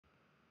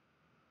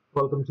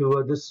Welcome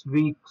to this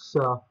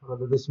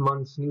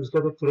month's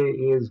newsletter. Today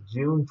is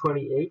June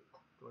 28th,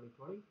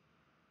 2020.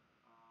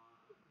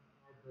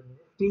 At the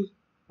Nifty,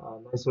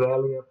 nice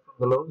rally up from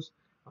the lows.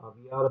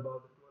 We are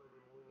above the 200-day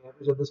moving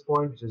average at this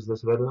point, which is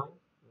this red line,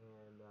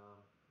 and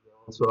we're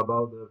also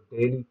above the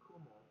daily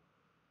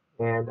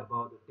Kumo and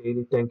above the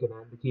daily Tenkan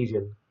and the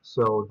Kijun.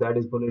 So that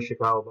is bullish.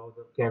 Chicago above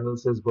the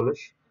candles is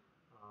bullish.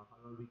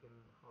 However, we can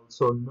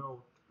also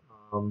note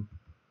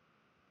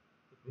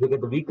if you look at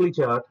the weekly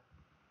chart.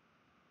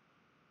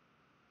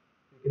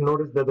 You can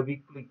notice that the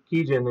weekly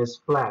Kijun is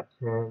flat,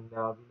 and we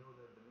know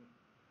that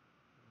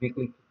the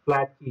weekly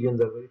flat Kijuns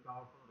are very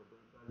powerful. They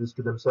build prices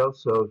to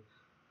themselves. So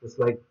just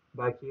like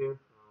back here,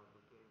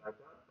 they came back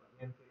up,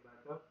 again came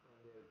back up,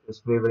 and they're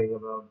just wavering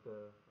about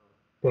the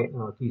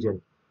Kijun.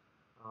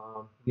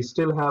 We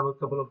still have a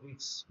couple of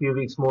weeks, few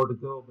weeks more to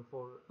go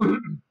before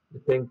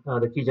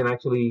the Kijun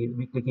actually,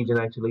 weekly Kijun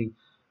actually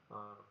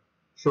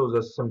shows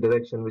us some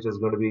direction, which is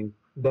going to be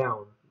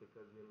down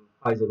because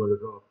highs are going to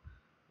drop.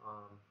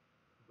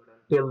 But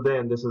until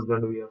then, this is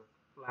going to be a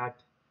flat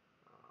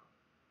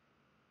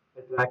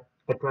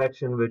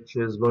attraction, which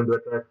is going to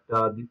attract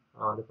the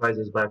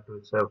prices back to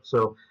itself.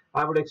 So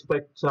I would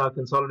expect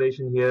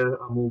consolidation here,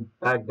 a move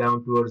back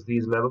down towards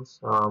these levels.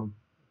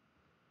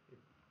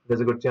 There's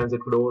a good chance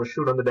it could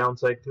overshoot on the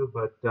downside too,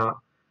 but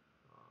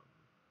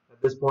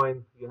at this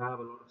point, you have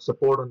a lot of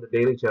support on the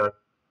daily chart,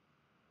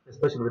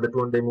 especially with the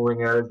 200-day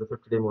moving average, the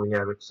 50-day moving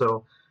average.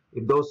 So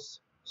if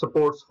those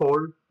supports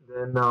hold,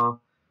 then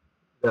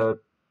the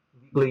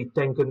weekly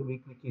Tenkan,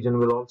 weekly Kijun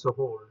will also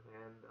hold,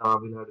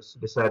 and we'll have to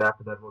decide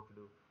after that what to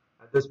do.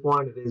 At this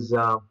point, it is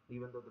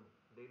even though the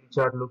daily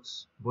chart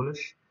looks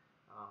bullish,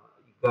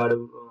 you got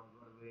to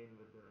weigh in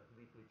with the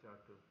weekly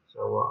chart too.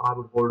 So I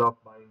would hold off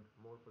buying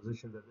more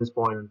positions at this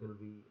point until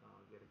we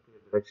get a clear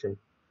direction.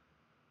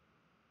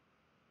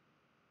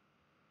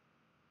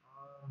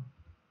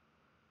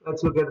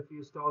 Let's look at a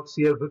few stocks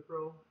here.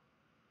 Wipro.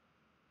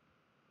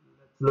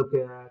 Let's look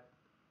at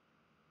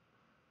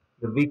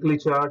the weekly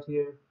chart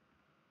here.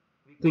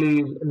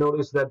 Weekly,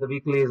 notice that the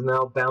weekly is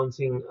now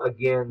bouncing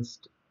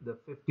against the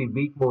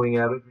 50-week moving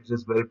average, which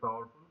is very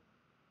powerful.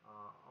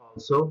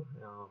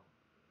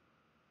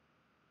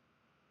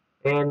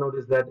 And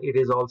notice that it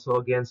is also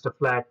against a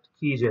flat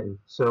Kijun.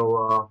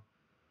 So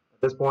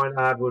at this point,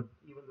 I would,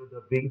 even though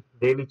the big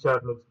daily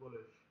chart looks bullish,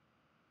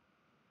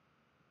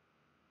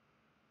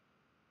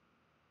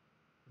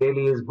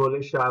 daily is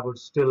bullish, I would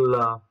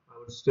still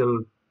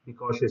be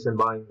cautious in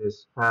buying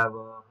this. Have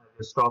your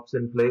stops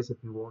in place if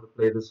you want to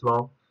play this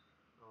long.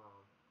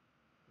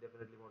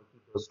 Definitely want to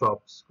keep those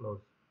stops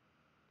closed.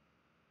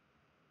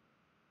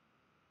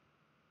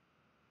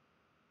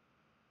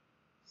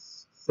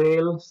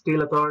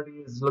 Steel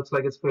Authority looks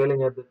like it's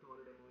failing at the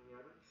 200-day moving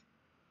average.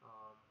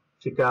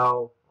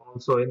 Chicago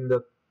also in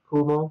the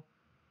Kumo,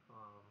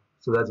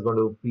 so that's going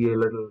to be a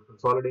little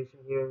consolidation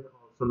here.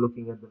 Also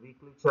looking at the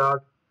weekly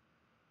chart.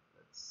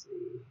 Let's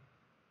see.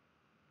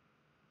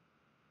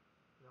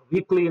 Now,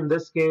 weekly in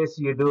this case,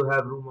 you do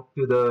have room up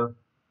to the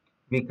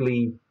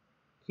weekly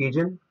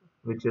Kijun,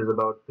 which is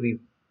about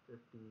 350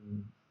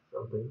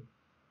 something.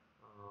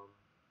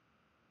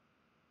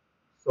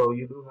 So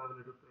you do have a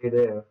little play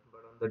there,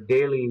 but on the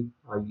daily,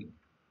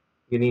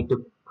 you need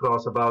to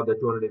cross about the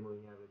 200-day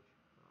moving average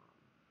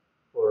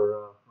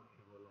for money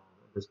to go long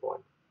at this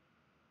point.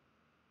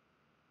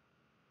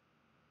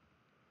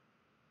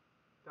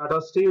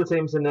 Tata Steel,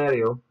 same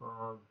scenario.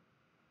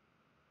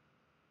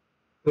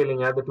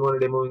 Failing at the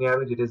 200-day moving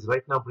average, it is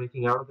right now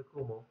breaking out of the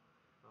Kumo,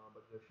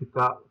 but the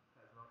Chicago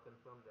has not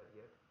confirmed that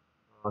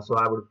yet. So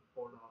I would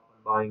hold off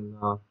on buying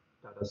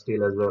Tata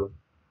Steel as well.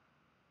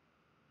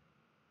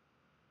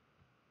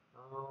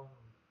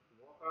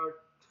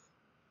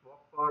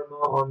 Walk Pharma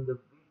on the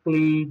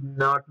weekly,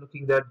 not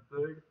looking that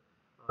good.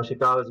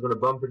 Chicago is going to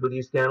bump into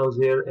these candles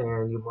here,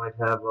 and you might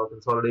have a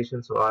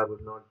consolidation. So I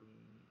would not be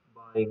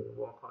buying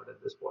Walmart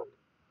at this point.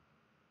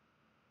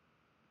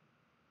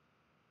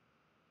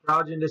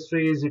 Raj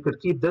Industries, you could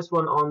keep this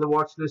one on the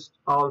watch list.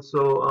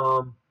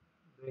 Also,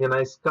 doing a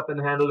nice cup and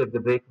handle. If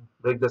they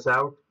break this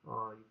out,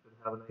 you could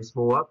have a nice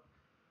move up.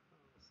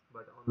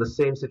 But on the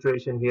same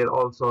situation here,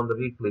 also on the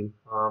weekly.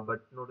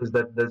 But notice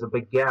that there's a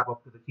big gap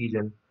up to the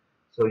Kijun,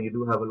 so you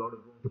do have a lot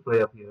of room to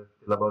play up here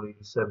till about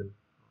 87.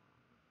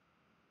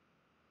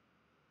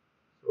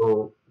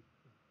 So,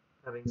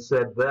 having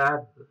said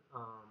that,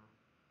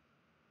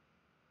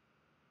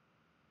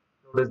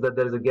 notice that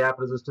there is a gap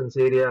resistance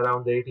area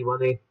around the 80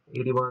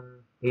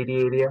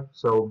 area.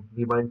 So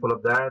be mindful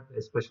of that,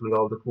 especially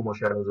all the Kumo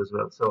shadows as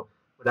well. So,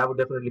 but I would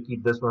definitely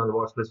keep this one on the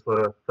watch list for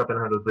a cup and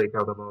handle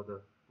breakout above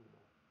the Kumo.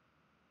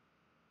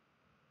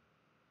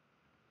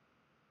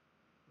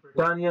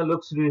 Britannia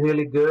looks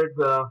really good,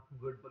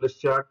 good bullish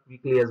chart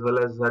weekly as well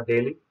as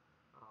daily.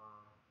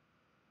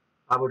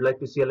 I would like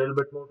to see a little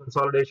bit more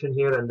consolidation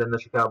here and then the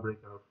Chicago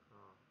breakout,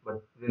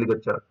 but really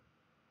good chart.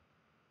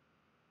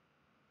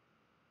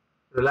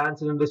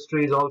 Reliance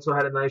Industries also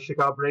had a nice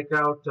Chicago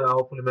breakout.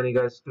 Hopefully many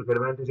guys took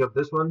advantage of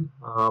this one.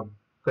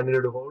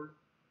 Continue to hold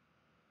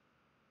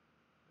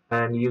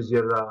and use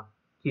your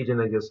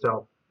Kijun as your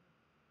stop.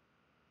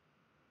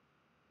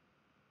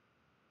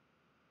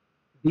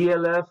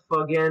 DLF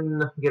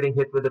again getting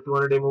hit with the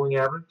 200-day moving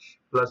average.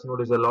 Plus,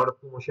 notice a lot of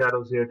Kumo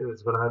shadows here too.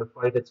 It's going to have to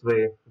fight its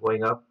way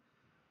going up.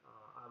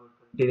 I will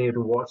continue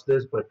to watch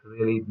this, but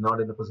really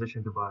not in a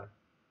position to buy.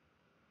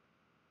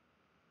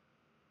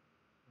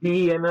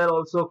 DEML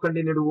also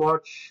continue to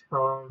watch.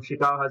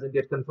 Chicago hasn't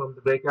yet confirmed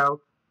the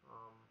breakout.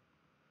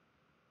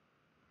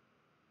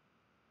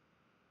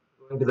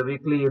 Going to the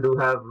weekly, you do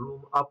have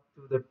room up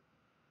to the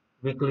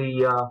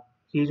weekly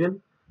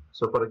Kijun.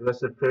 So for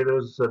aggressive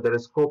traders, there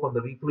is scope on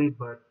the weekly,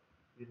 but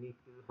you need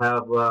to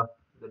have the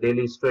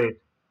daily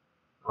straight.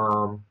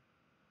 Notice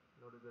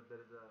that there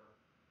is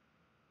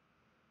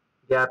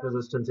a gap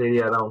resistance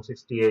area around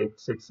 68,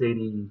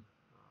 680,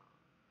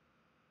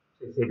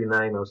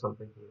 689 or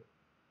something here.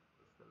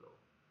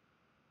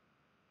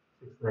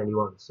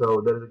 691.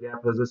 So there is a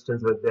gap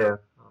resistance right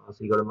there.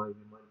 So you got to be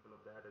mindful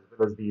of that as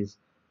well as these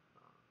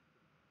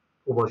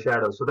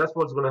shadows. So that's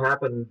what's going to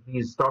happen.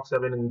 These stocks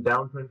have been in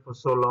downtrend for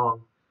so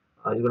long.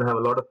 You're going to have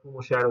a lot of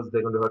Kumo shadows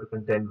they're going to have to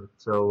contend with.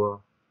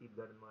 So keep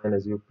that in mind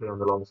as you play on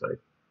the long side.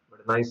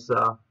 But a nice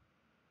rounding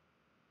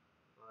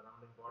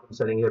bottom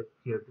setting here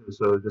too.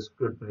 So this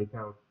could break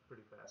out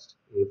pretty fast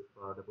if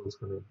the bulls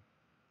come in.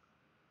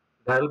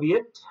 That'll be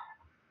it.